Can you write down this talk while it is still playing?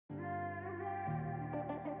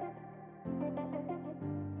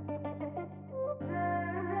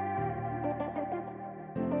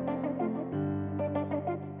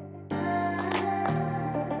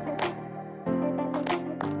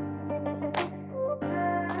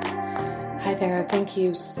Hi there. Thank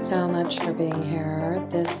you so much for being here.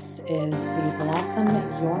 This is the Blossom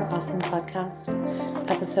Your Awesome podcast,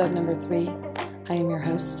 episode number 3. I am your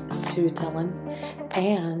host, Sue Dillon,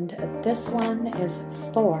 and this one is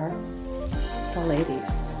for the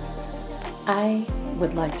ladies. I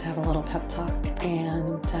would like to have a little pep talk,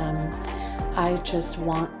 and I just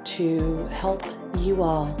want to help you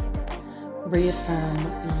all reaffirm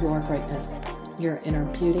your greatness, your inner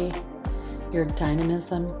beauty, your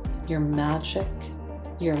dynamism, your magic,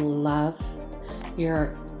 your love,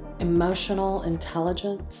 your emotional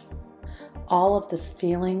intelligence, all of the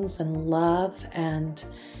feelings and love and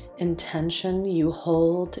intention you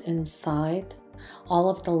hold inside, all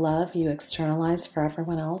of the love you externalize for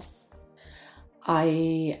everyone else.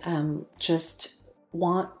 I just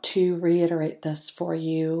want to reiterate this for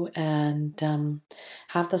you and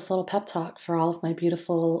have this little pep talk for all of my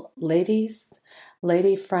beautiful ladies,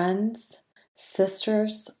 lady friends,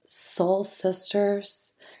 sisters, soul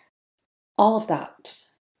sisters, all of that.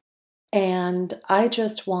 And I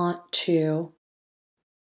just want to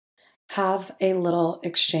have a little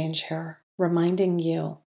exchange here, reminding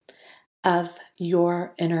you of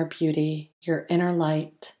your inner beauty, your inner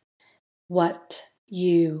light, what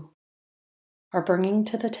you are bringing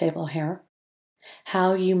to the table here,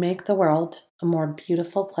 how you make the world a more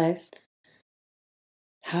beautiful place,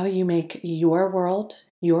 how you make your world,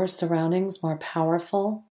 your surroundings more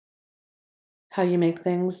powerful, how you make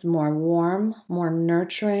things more warm, more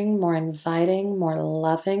nurturing, more inviting, more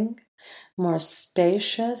loving, more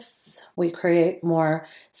spacious. We create more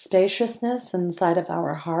spaciousness inside of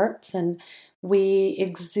our hearts, and we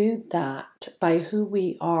exude that by who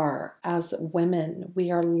we are as women.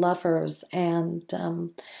 We are lovers, and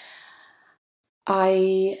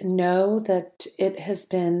I know that it has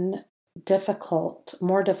been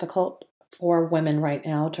more difficult for women right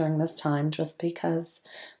now during this time, just because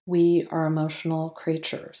we are emotional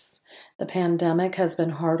creatures. The pandemic has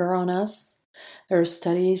been harder on us. There are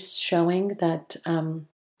studies showing that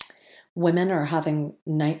women are having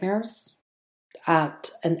nightmares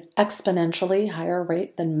at an exponentially higher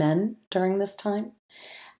rate than men during this time.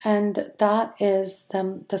 And that is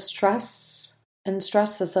the stress and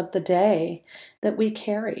stresses of the day that we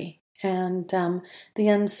carry, and the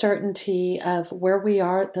uncertainty of where we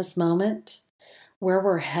are at this moment, where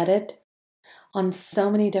we're headed on so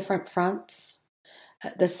many different fronts,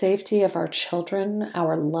 the safety of our children,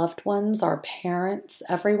 our loved ones, our parents,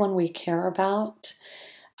 everyone we care about,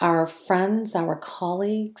 our friends, our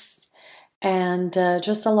colleagues, and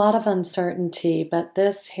just a lot of uncertainty. But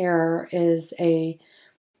this here is a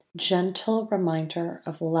gentle reminder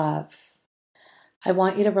of love. I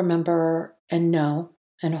want you to remember and know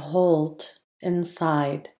and hold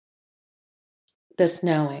inside this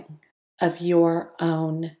knowing of your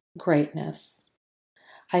own greatness.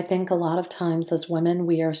 I think a lot of times as women,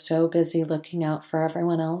 we are so busy looking out for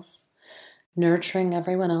everyone else, nurturing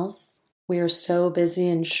everyone else. We are so busy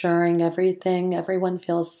ensuring everyone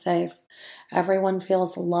feels safe, everyone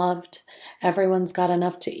feels loved, everyone's got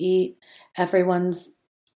enough to eat, everyone's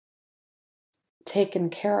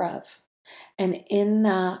taken care of. And in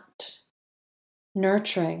that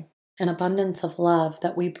nurturing and abundance of love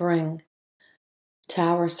that we bring to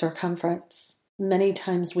our circumference, many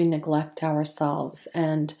times we neglect ourselves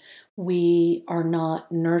and we are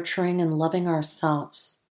not nurturing and loving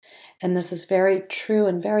ourselves. And this is very true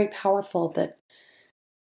and very powerful that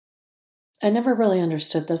I never really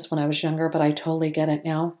understood this when I was younger, but I totally get it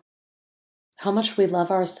now. How much we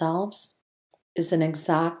love ourselves is an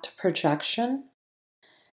exact projection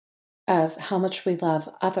of how much we love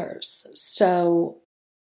others.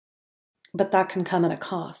 But that can come at a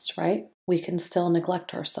cost, right? We can still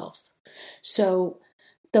neglect ourselves. So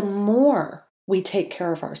the more we take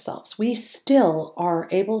care of ourselves, we still are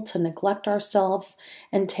able to neglect ourselves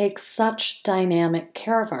and take such dynamic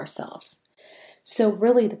care of ourselves. So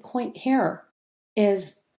really the point here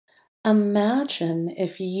is imagine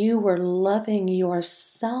if you were loving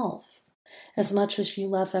yourself as much as you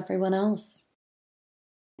love everyone else.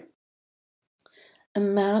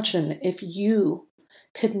 Imagine if you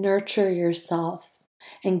could nurture yourself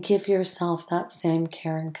and give yourself that same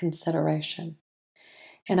care and consideration.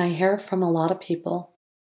 And I hear from a lot of people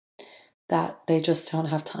that they just don't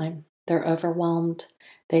have time. They're overwhelmed.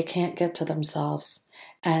 They can't get to themselves.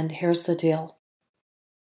 And here's the deal.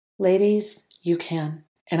 Ladies, you can,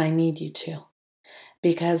 and I need you to.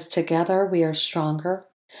 Because together we are stronger.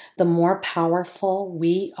 The more powerful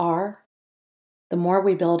we are, the more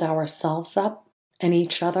we build ourselves up and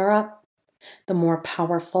each other up, the more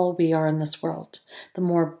powerful we are in this world, the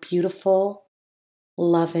more beautiful,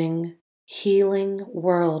 loving, healing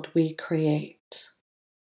world we create.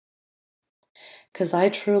 because I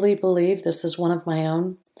truly believe this is one of my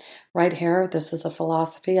own right here. This is a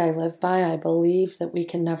philosophy I live by. I believe that we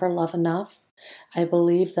can never love enough. I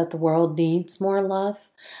believe that the world needs more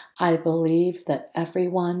love. I believe that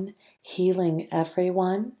everyone healing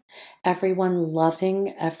everyone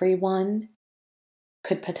loving everyone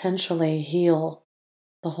could potentially heal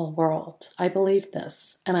the whole world. I believe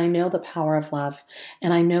this, and I know the power of love,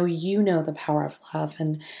 and I know you know the power of love,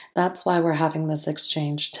 and that's why we're having this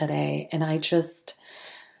exchange today. And I just,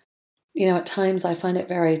 at times I find it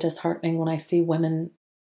very disheartening when I see women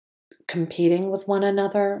competing with one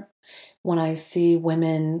another, when I see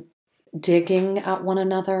women digging at one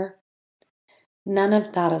another. None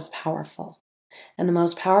of that is powerful. And the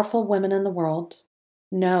most powerful women in the world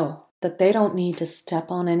know that they don't need to step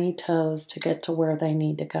on any toes to get to where they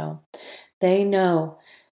need to go. They know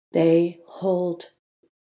they hold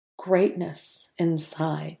greatness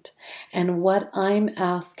inside. And what I'm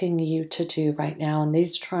asking you to do right now in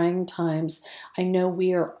these trying times, I know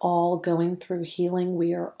we are all going through healing.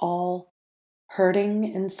 We are all hurting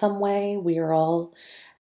in some way. We are all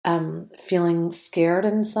feeling scared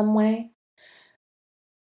in some way.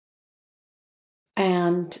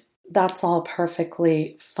 And that's all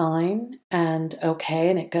perfectly fine and okay.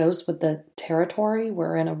 And it goes with the territory.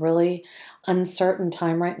 We're in a really uncertain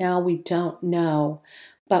time right now. We don't know.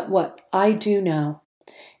 But what I do know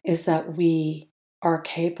is that we are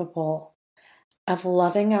capable of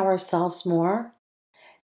loving ourselves more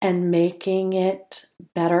and making it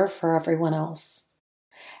better for everyone else.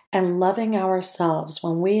 And loving ourselves,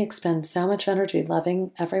 when we expend so much energy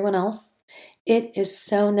loving everyone else, it is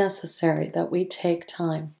so necessary that we take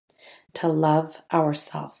time to love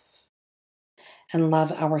ourselves and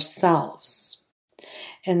love ourselves.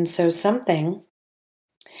 And so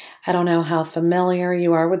I don't know how familiar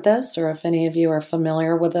you are with this or if any of you are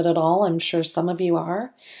familiar with it at all. I'm sure some of you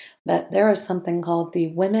are, but there is something called the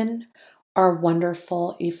Women Are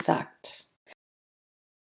Wonderful effect.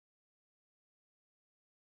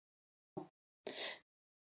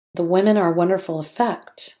 The Women Are Wonderful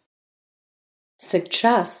effect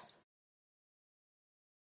suggests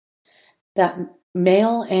that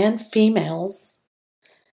male and females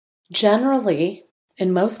generally,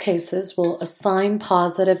 in most cases, will assign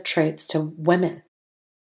positive traits to women.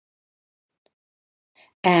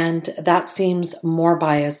 And that seems more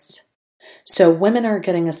biased. So women are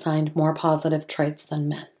getting assigned more positive traits than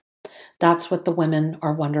men. That's what the Women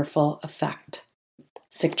Are Wonderful effect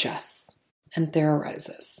suggests and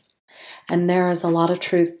theorizes. And there is a lot of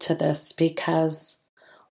truth to this because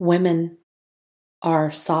women are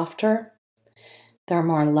softer, they're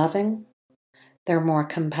more loving, they're more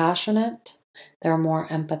compassionate, they're more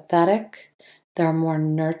empathetic, they're more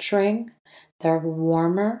nurturing, they're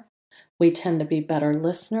warmer. We tend to be better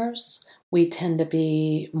listeners. We tend to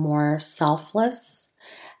be more selfless.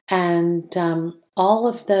 And all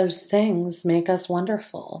of those things make us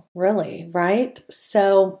wonderful, really, right?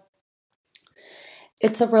 So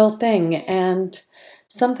it's a real thing. And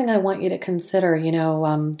something I want you to consider,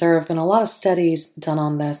 there have been a lot of studies done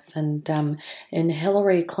on this. And in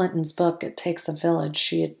Hillary Clinton's book, It Takes a Village,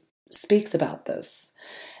 she speaks about this.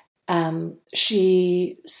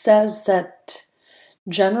 She says that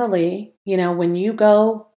generally, when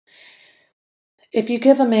if you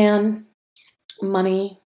give a man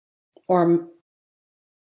money or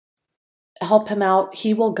help him out,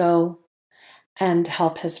 he will go and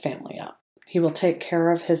help his family out. He will take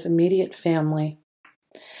care of his immediate family.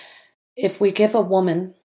 If we give a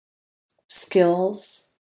woman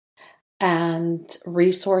skills and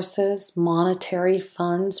resources, monetary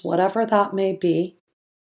funds, whatever that may be,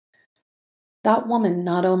 that woman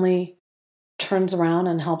not only turns around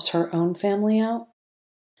and helps her own family out,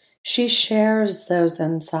 she shares those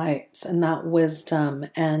insights and that wisdom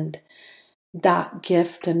and that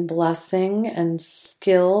gift and blessing and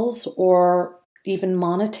skills or even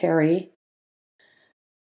monetary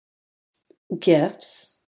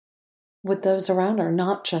gifts with those around her,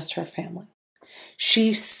 not just her family.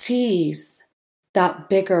 She sees that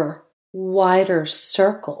bigger, wider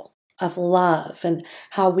circle of love and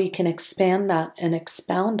how we can expand that and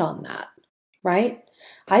expound on that, right?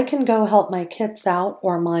 I can go help my kids out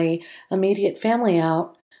or my immediate family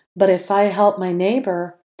out, but if I help my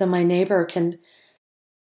neighbor, then my neighbor can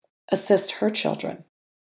assist her children.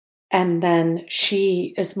 And then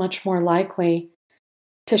she is much more likely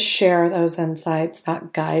to share those insights,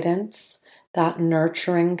 that guidance, that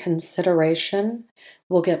nurturing consideration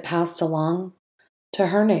will get passed along to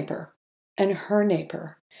her neighbor and her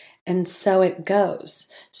neighbor. And so it goes.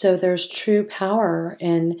 So there's true power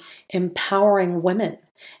in empowering women.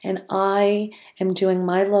 And I am doing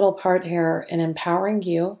my little part here in empowering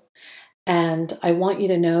you And I want you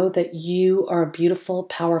to know that you are a beautiful,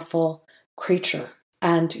 powerful creature,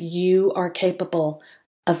 and you are capable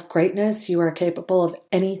of greatness. You are capable of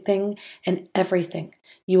anything and everything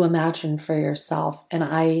you imagine for yourself. And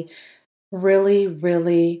I really,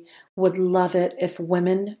 really would love it if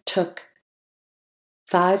women took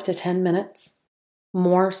 5 to 10 minutes,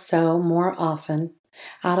 more so, more often,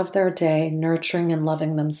 out of their day, nurturing and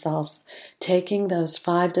loving themselves, taking those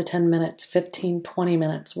 5 to 10 minutes, 15, 20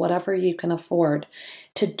 minutes, whatever you can afford,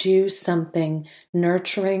 to do something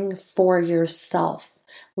nurturing for yourself,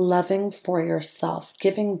 loving for yourself,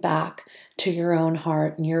 giving back to your own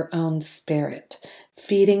heart and your own spirit,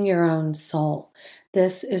 feeding your own soul.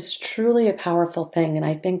 This is truly a powerful thing, and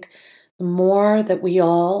I think the more that we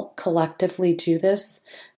all collectively do this,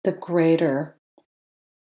 the greater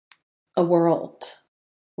a world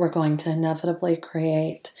we're going to inevitably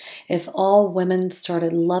create. If all women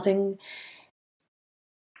started loving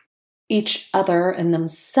each other and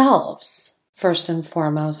themselves, first and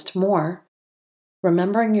foremost, more,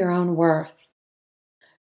 remembering your own worth,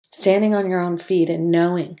 standing on your own feet and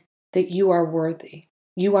knowing that you are worthy.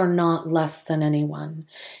 You are not less than anyone.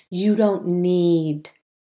 You don't need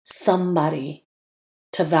somebody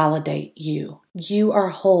to validate you. You are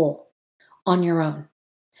whole on your own.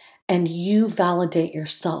 And you validate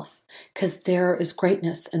yourself because there is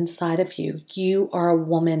greatness inside of you. You are a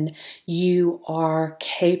woman. You are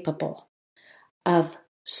capable of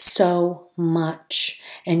so much,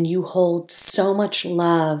 and you hold so much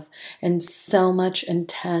love and so much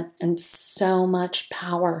intent and so much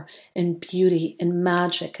power and beauty and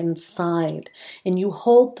magic inside. And you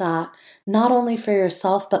hold that not only for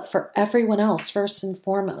yourself, but for everyone else, first and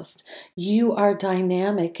foremost. You are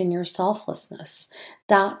dynamic in your selflessness.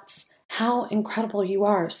 That's how incredible you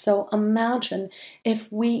are. So imagine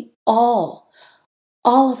if we all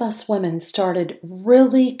of us women started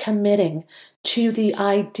really committing to the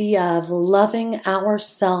idea of loving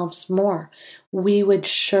ourselves more, we would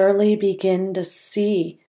surely begin to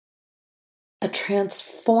see a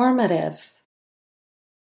transformative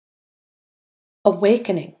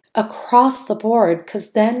awakening across the board,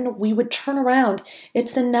 because then we would turn around.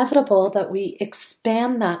 It's inevitable that we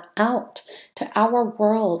expand that out to our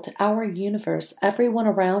world, to our universe, everyone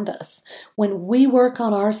around us. When we work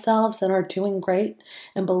on ourselves and are doing great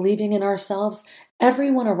and believing in ourselves,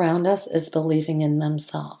 everyone around us is believing in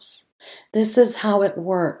themselves. This is how it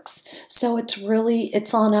works. So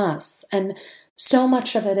it's on us, and so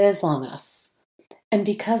much of it is on us. And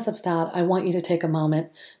because of that, I want you to take a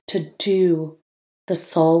moment to do the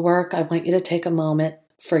soul work. I want you to take a moment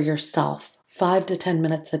for yourself, 5 to 10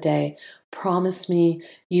 minutes a day. Promise me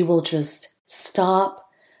you will just stop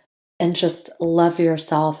and just love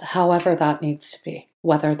yourself, however that needs to be,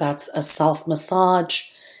 whether that's a self-massage,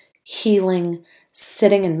 healing,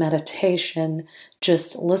 sitting in meditation,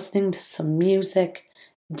 just listening to some music,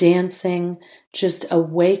 dancing, just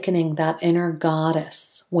awakening that inner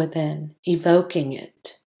goddess within, evoking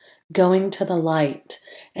it, going to the light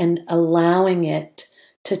and allowing it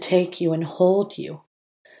to take you and hold you.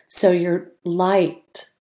 So your light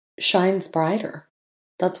shines brighter.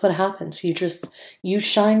 That's what happens. You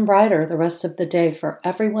shine brighter the rest of the day for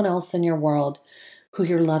everyone else in your world who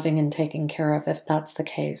you're loving and taking care of, if that's the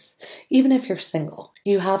case. Even if you're single,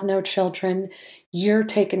 you have no children, you're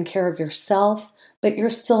taking care of yourself, but you're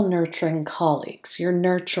still nurturing colleagues. You're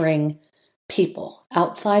nurturing people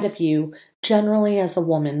outside of you, generally as a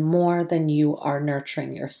woman, more than you are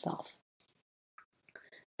nurturing yourself.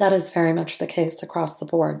 That is very much the case across the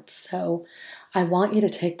board. So I want you to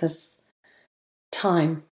take this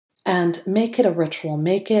time and make it a ritual,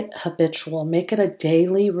 make it habitual, make it a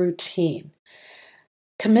daily routine.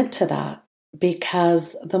 Commit to that,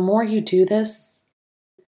 because the more you do this,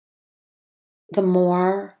 the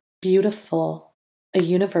more beautiful a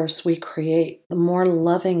universe we create, the more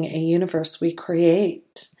loving a universe we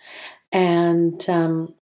create. And,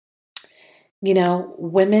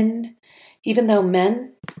 women, even though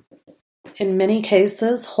men in many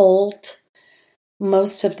cases hold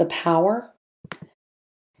most of the power,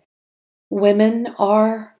 women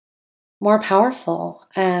are more powerful,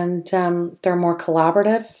 and they're more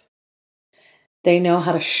collaborative. They know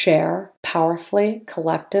how to share powerfully,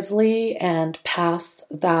 collectively, and pass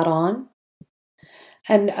that on.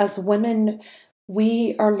 And as women,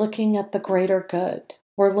 we are looking at the greater good.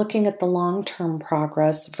 We're looking at the long-term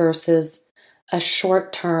progress versus a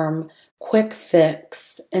short-term, quick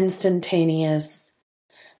fix, instantaneous,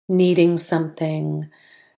 needing something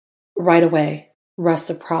right away,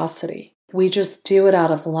 reciprocity. We just do it out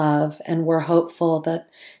of love, and we're hopeful that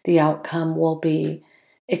the outcome will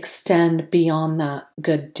extend beyond that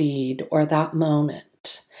good deed or that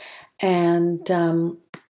moment. And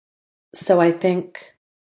so I think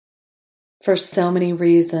for so many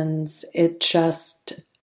reasons, it just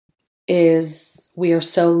is, we are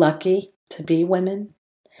so lucky to be women.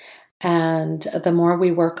 And the more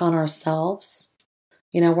we work on ourselves,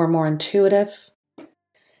 we're more intuitive.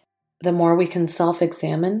 The more we can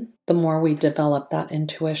self-examine, the more we develop that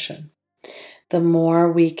intuition. The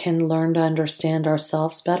more we can learn to understand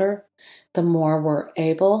ourselves better, the more we're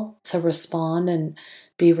able to respond and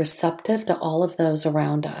be receptive to all of those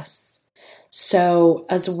around us. So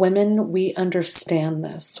as women, we understand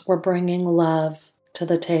this. We're bringing love to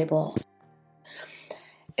the table.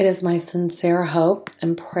 It is my sincere hope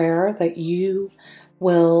and prayer that you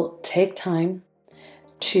will take time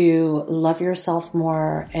to love yourself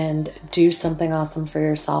more and do something awesome for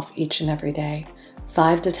yourself each and every day.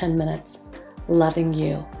 5 to 10 minutes loving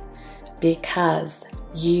you, because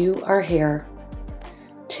you are here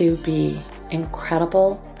to be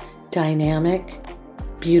incredible, dynamic,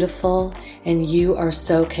 beautiful, and you are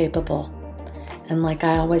so capable. And like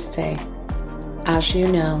I always say, as you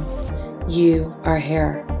know, you are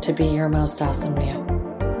here to be your most awesome you.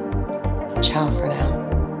 Ciao for now.